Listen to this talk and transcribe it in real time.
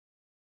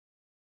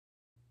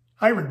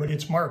Hi everybody,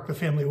 it's Mark, the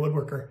Family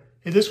Woodworker.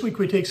 Hey, this week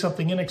we take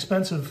something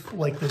inexpensive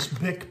like this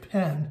Bic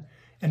pen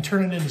and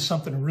turn it into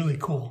something really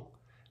cool.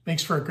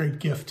 Makes for a great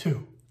gift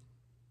too.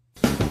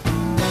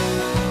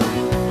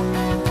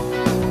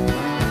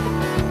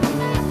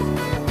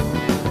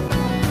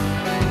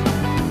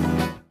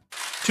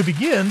 To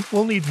begin,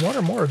 we'll need one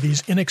or more of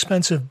these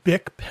inexpensive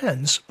Bic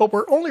pens, but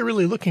we're only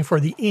really looking for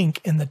the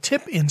ink and the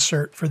tip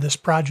insert for this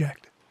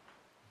project.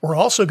 We're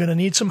also going to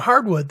need some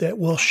hardwood that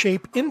will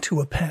shape into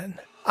a pen.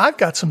 I've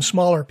got some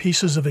smaller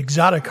pieces of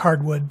exotic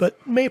hardwood,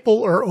 but maple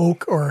or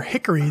oak or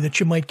hickory that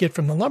you might get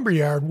from the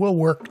lumberyard will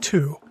work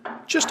too.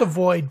 Just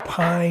avoid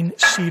pine,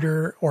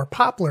 cedar, or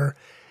poplar,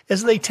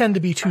 as they tend to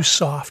be too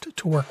soft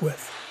to work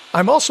with.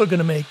 I'm also going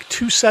to make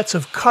 2 sets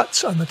of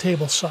cuts on the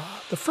table saw.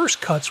 The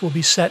first cuts will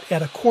be set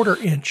at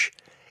 1/4 inch,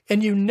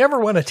 and you never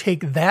want to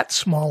take that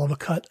small of a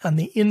cut on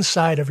the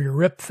inside of your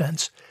rip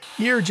fence.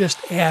 You're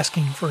just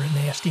asking for a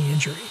nasty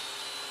injury.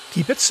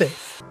 Keep it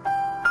safe.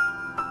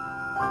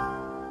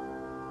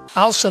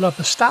 I'll set up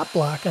a stop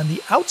block on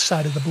the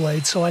outside of the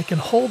blade so I can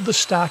hold the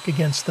stock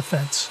against the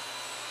fence.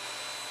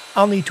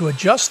 I'll need to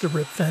adjust the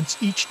rip fence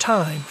each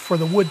time for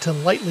the wood to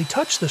lightly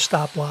touch the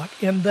stop block,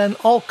 and then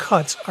all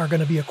cuts are going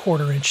to be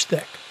 1/4 inch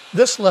thick.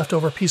 This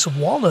leftover piece of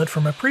walnut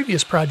from a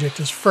previous project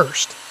is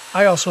first.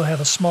 I also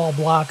have a small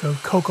block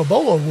of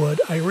cocobolo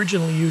wood I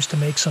originally used to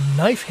make some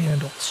knife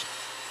handles.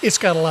 It's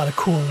got a lot of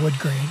cool wood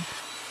grain.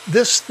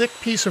 This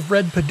thick piece of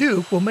red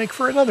padauk will make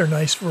for another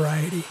nice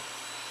variety.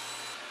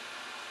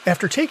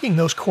 After taking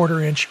those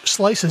 1/4 inch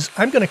slices,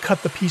 I'm going to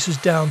cut the pieces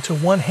down to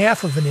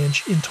 1/2 of an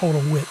inch in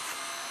total width.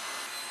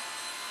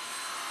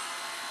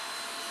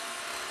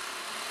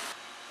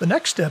 The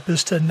next step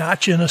is to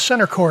notch in a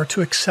center core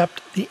to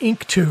accept the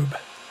ink tube.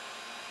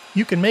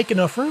 You can make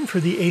enough room for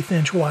the 1/8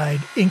 inch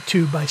wide ink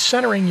tube by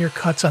centering your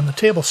cuts on the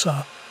table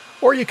saw,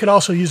 or you could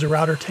also use a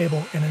router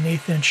table and an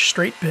 1/8 inch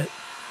straight bit.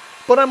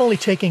 But I'm only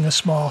taking a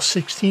small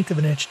 1/16 of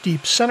an inch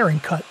deep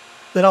centering cut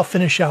that I'll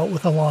finish out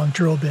with a long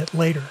drill bit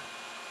later.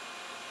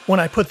 When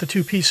I put the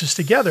 2 pieces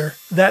together,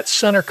 that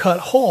center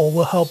cut hole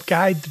will help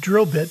guide the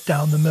drill bit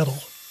down the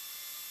middle.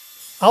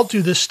 I'll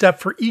do this step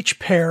for each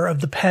pair of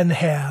the pen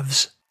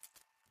halves.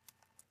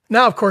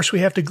 Now, of course, we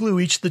have to glue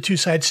each of the 2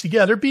 sides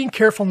together, being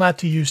careful not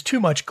to use too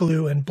much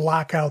glue and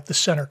block out the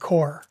center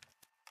core.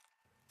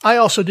 I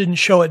also didn't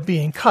show it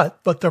being cut,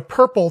 but the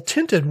purple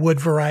tinted wood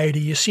variety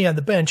you see on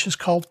the bench is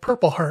called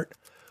Purple Heart,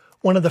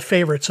 one of the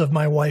favorites of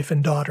my wife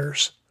and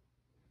daughters.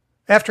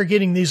 After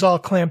getting these all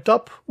clamped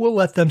up, we'll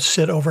let them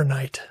sit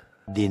overnight.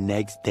 The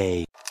next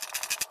day.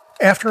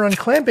 After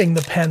unclamping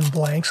the pen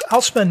blanks,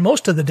 I'll spend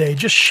most of the day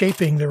just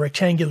shaping the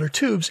rectangular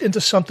tubes into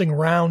something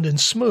round and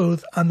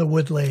smooth on the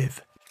wood lathe.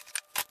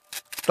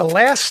 The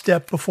last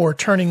step before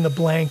turning the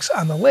blanks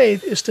on the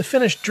lathe is to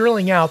finish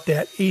drilling out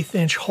that 1/8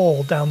 inch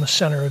hole down the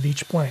center of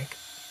each blank.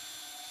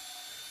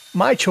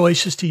 My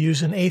choice is to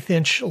use an 1/8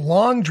 inch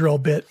long drill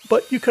bit,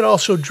 but you could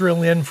also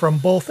drill in from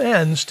both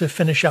ends to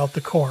finish out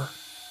the core.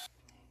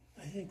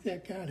 I think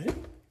that got it.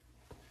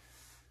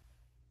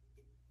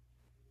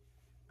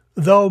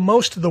 Though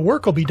most of the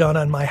work will be done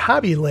on my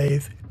hobby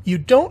lathe, you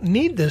don't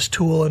need this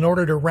tool in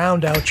order to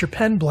round out your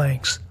pen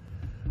blanks.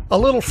 A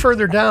little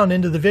further down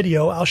into the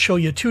video, I'll show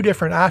you 2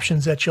 different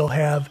options that you'll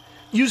have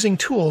using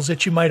tools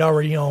that you might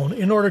already own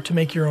in order to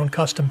make your own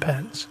custom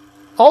pens.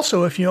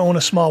 Also, if you own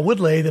a small wood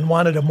lathe and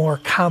wanted a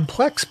more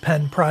complex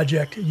pen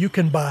project, you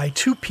can buy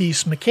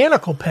 2-piece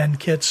mechanical pen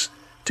kits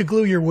to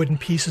glue your wooden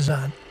pieces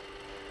on.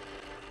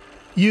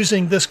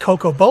 Using this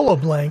cocobolo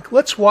blank,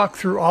 let's walk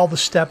through all the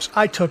steps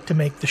I took to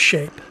make the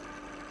shape.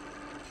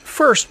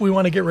 First, we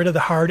want to get rid of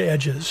the hard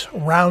edges,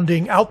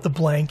 rounding out the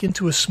blank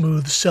into a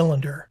smooth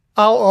cylinder.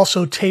 I'll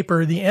also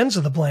taper the ends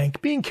of the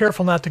blank, being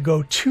careful not to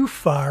go too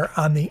far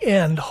on the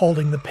end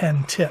holding the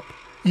pen tip.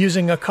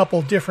 Using a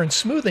couple different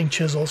smoothing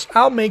chisels,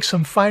 I'll make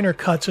some finer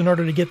cuts in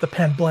order to get the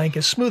pen blank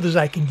as smooth as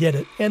I can get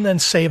it, and then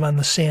save on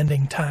the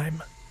sanding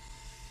time.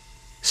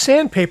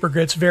 Sandpaper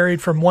grits varied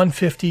from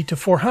 150 to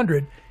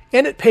 400,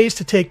 and it pays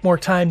to take more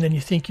time than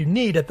you think you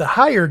need at the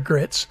higher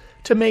grits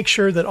to make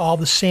sure that all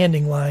the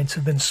sanding lines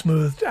have been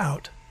smoothed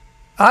out.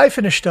 I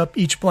finished up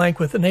each blank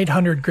with an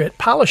 800 grit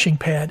polishing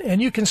pad, and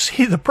you can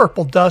see the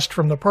purple dust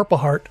from the Purple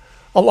Heart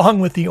along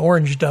with the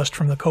orange dust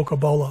from the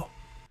cocobolo.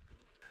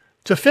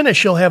 To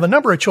finish, you'll have a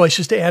number of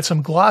choices to add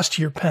some gloss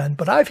to your pen,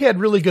 but I've had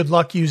really good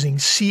luck using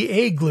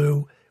CA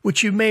glue,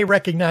 which you may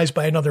recognize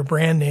by another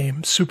brand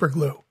name, Super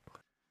Glue.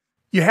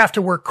 You have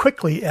to work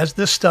quickly as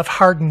this stuff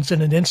hardens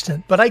in an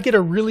instant, but I get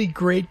a really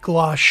great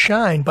gloss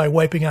shine by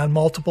wiping on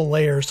multiple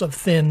layers of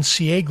thin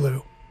CA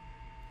glue.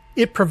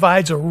 It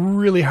provides a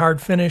really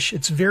hard finish,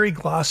 it's very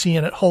glossy,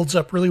 and it holds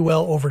up really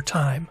well over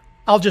time.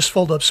 I'll just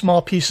fold up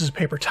small pieces of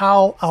paper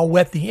towel, I'll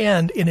wet the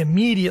end, and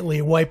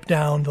immediately wipe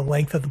down the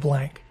length of the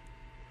blank.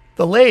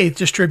 The lathe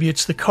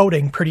distributes the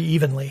coating pretty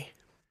evenly.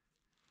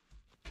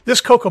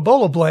 This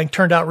cocobolo blank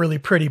turned out really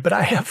pretty, but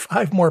I have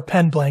 5 more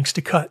pen blanks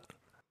to cut.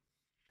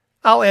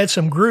 I'll add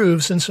some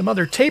grooves and some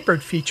other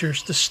tapered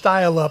features to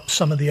style up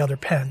some of the other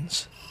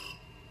pens.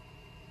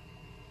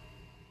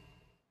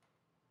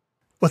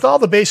 With all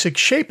the basic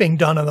shaping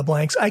done on the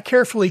blanks, I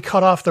carefully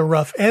cut off the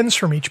rough ends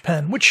from each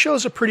pen, which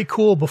shows a pretty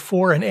cool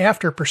before and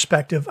after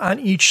perspective on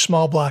each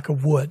small block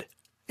of wood.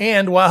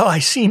 And while I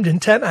seemed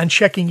intent on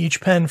checking each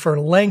pen for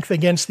length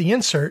against the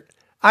insert,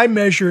 I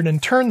measured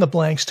and turned the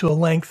blanks to a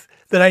length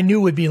that I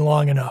knew would be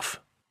long enough.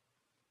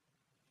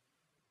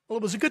 Well,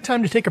 it was a good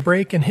time to take a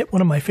break and hit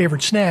one of my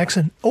favorite snacks,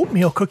 an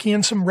oatmeal cookie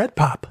and some Red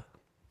Pop.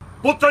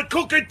 Put that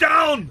cookie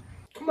down!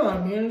 Come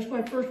on, man, it's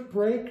my first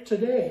break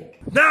today.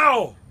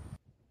 Now!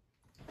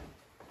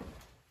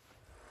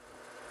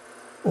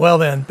 Well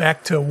then,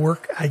 back to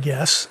work, I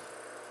guess.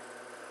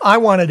 I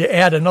wanted to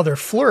add another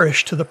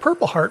flourish to the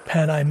Purple Heart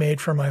pen I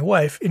made for my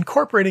wife,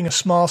 incorporating a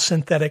small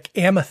synthetic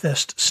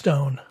amethyst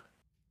stone.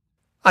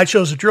 I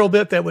chose a drill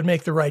bit that would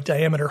make the right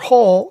diameter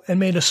hole and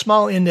made a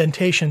small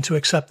indentation to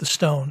accept the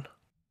stone.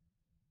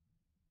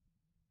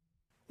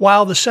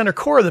 While the center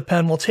core of the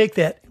pen will take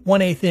that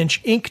 1/8 inch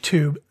ink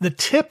tube, the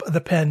tip of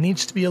the pen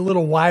needs to be a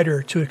little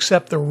wider to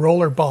accept the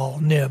roller ball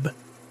nib.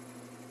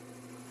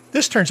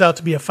 This turns out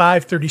to be a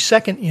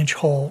 5/32 inch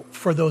hole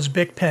for those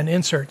Bic pen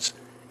inserts,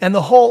 and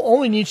the hole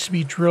only needs to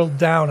be drilled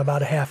down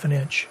about 1/2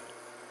 inch.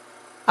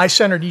 I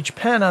centered each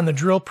pen on the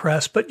drill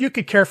press, but you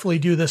could carefully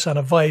do this on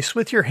a vise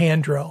with your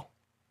hand drill.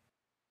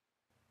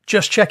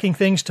 Just checking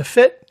things to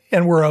fit,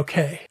 and we're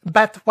okay.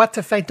 But what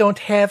if I don't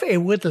have a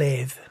wood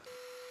lathe?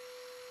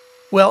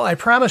 Well, I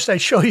promised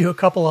I'd show you a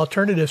couple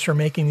alternatives for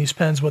making these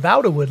pens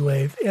without a wood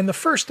lathe, and the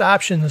first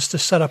option is to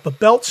set up a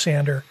belt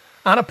sander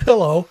on a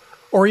pillow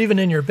or even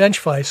in your bench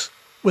vise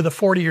with a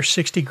 40 or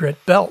 60 grit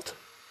belt.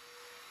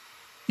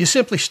 You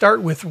simply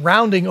start with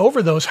rounding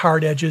over those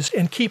hard edges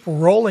and keep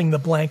rolling the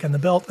blank on the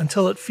belt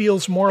until it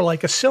feels more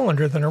like a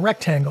cylinder than a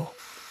rectangle.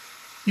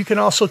 You can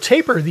also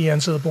taper the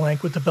ends of the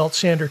blank with the belt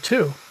sander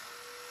too.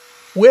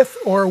 With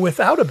or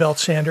without a belt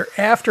sander,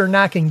 after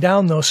knocking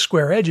down those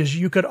square edges,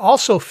 you could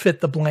also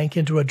fit the blank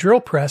into a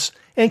drill press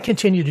and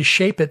continue to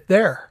shape it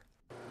there.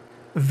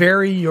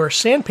 Vary your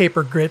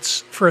sandpaper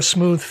grits for a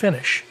smooth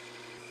finish.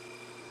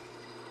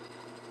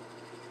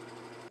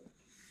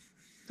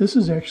 This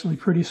is actually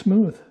pretty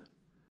smooth.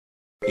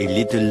 A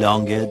little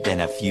longer than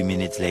a few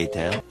minutes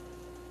later.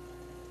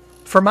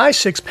 For my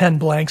 6 pen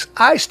blanks,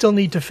 I still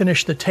need to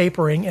finish the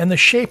tapering and the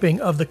shaping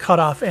of the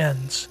cut-off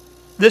ends.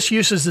 This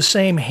uses the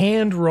same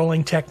hand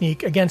rolling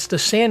technique against a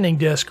sanding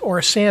disc or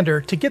a sander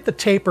to get the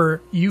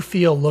taper you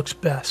feel looks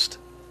best.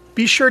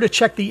 Be sure to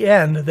check the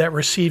end that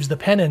receives the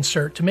pen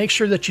insert to make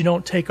sure that you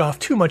don't take off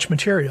too much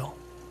material.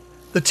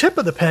 The tip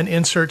of the pen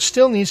insert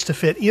still needs to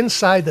fit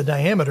inside the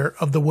diameter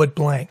of the wood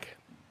blank.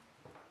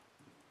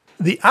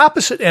 The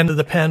opposite end of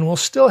the pen will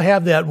still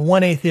have that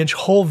 1/8 inch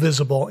hole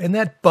visible, and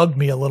that bugged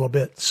me a little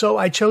bit, so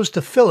I chose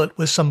to fill it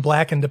with some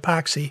blackened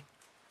epoxy.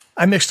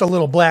 I mixed a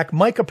little black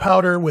mica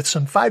powder with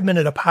some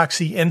 5-minute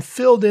epoxy and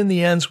filled in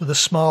the ends with a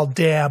small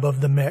dab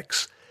of the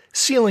mix,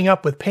 sealing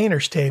up with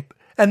painter's tape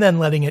and then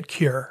letting it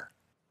cure.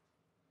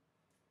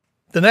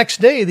 The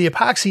next day, the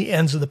epoxy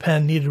ends of the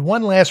pen needed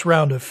one last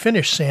round of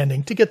finish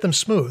sanding to get them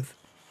smooth.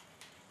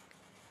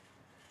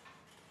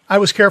 I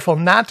was careful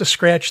not to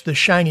scratch the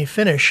shiny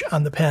finish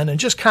on the pen and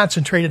just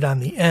concentrated on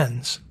the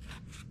ends.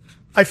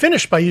 I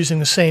finished by using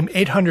the same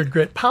 800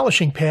 grit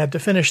polishing pad to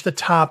finish the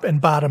top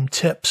and bottom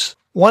tips.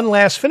 One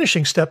last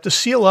finishing step to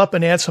seal up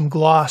and add some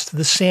gloss to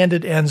the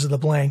sanded ends of the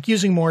blank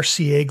using more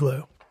CA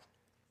glue.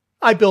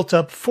 I built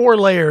up 4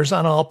 layers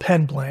on all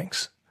pen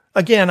blanks.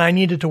 Again, I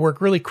needed to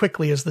work really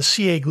quickly as the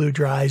CA glue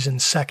dries in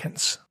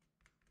seconds.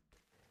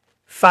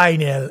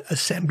 Final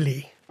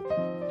assembly.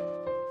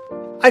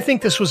 I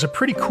think this was a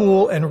pretty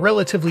cool and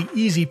relatively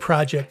easy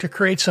project to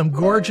create some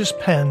gorgeous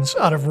pens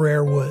out of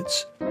rare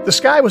woods. The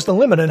sky was the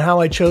limit in how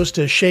I chose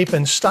to shape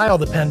and style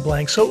the pen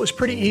blank, so it was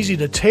pretty easy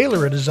to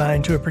tailor a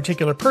design to a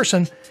particular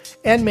person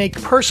and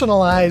make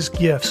personalized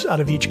gifts out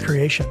of each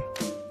creation.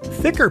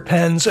 Thicker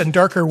pens and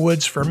darker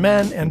woods for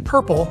men, and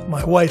purple,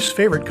 my wife's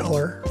favorite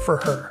color, for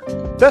her.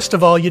 Best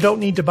of all, you don't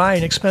need to buy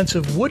an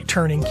expensive wood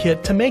turning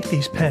kit to make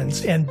these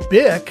pens, and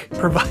Bic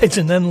provides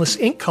an endless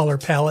ink color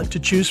palette to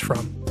choose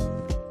from.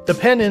 The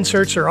pen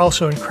inserts are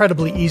also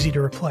incredibly easy to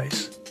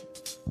replace.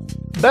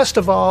 Best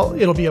of all,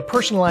 it'll be a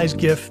personalized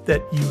gift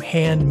that you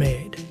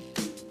handmade.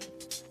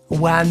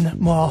 One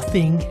more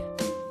thing.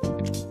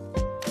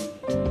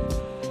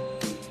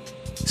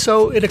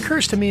 So it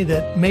occurs to me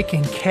that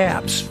making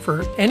caps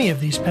for any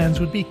of these pens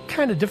would be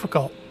kind of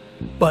difficult,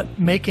 but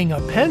making a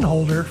pen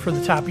holder for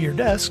the top of your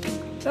desk,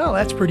 well,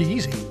 that's pretty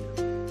easy.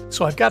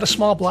 So I've got a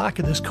small block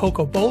of this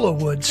cocobolo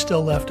wood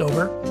still left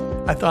over.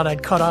 I thought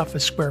I'd cut off a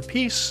square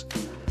piece.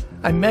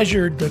 I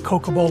measured the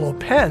cocobolo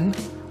pen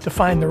to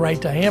find the right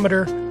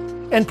diameter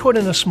and put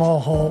in a small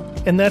hole,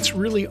 and that's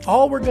really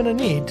all we're going to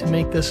need to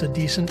make this a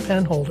decent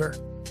pen holder.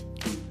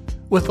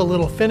 With a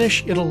little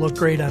finish, it'll look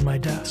great on my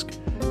desk.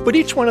 But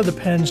each one of the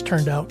pens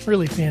turned out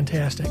really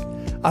fantastic.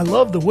 I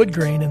love the wood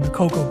grain in the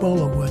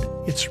cocobolo wood.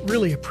 It's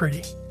really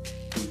pretty.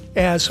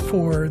 As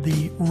for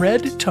the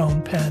red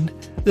tone pen,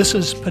 this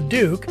is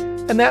Paduke,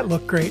 and that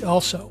looked great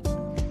also.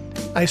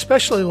 I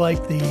especially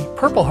like the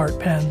Purple Heart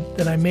pen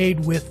that I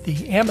made with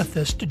the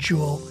amethyst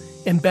jewel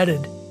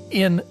embedded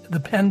in the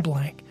pen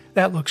blank.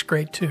 That looks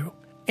great too.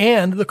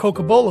 And the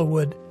Coca-Cola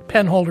wood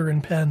pen holder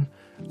and pen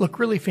look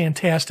really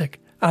fantastic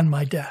on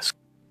my desk.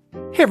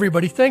 Hey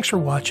everybody, thanks for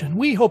watching.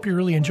 We hope you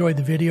really enjoyed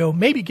the video.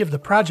 Maybe give the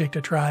project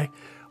a try.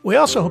 We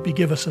also hope you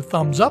give us a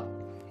thumbs up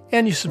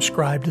and you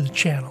subscribe to the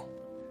channel.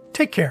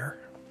 Take care.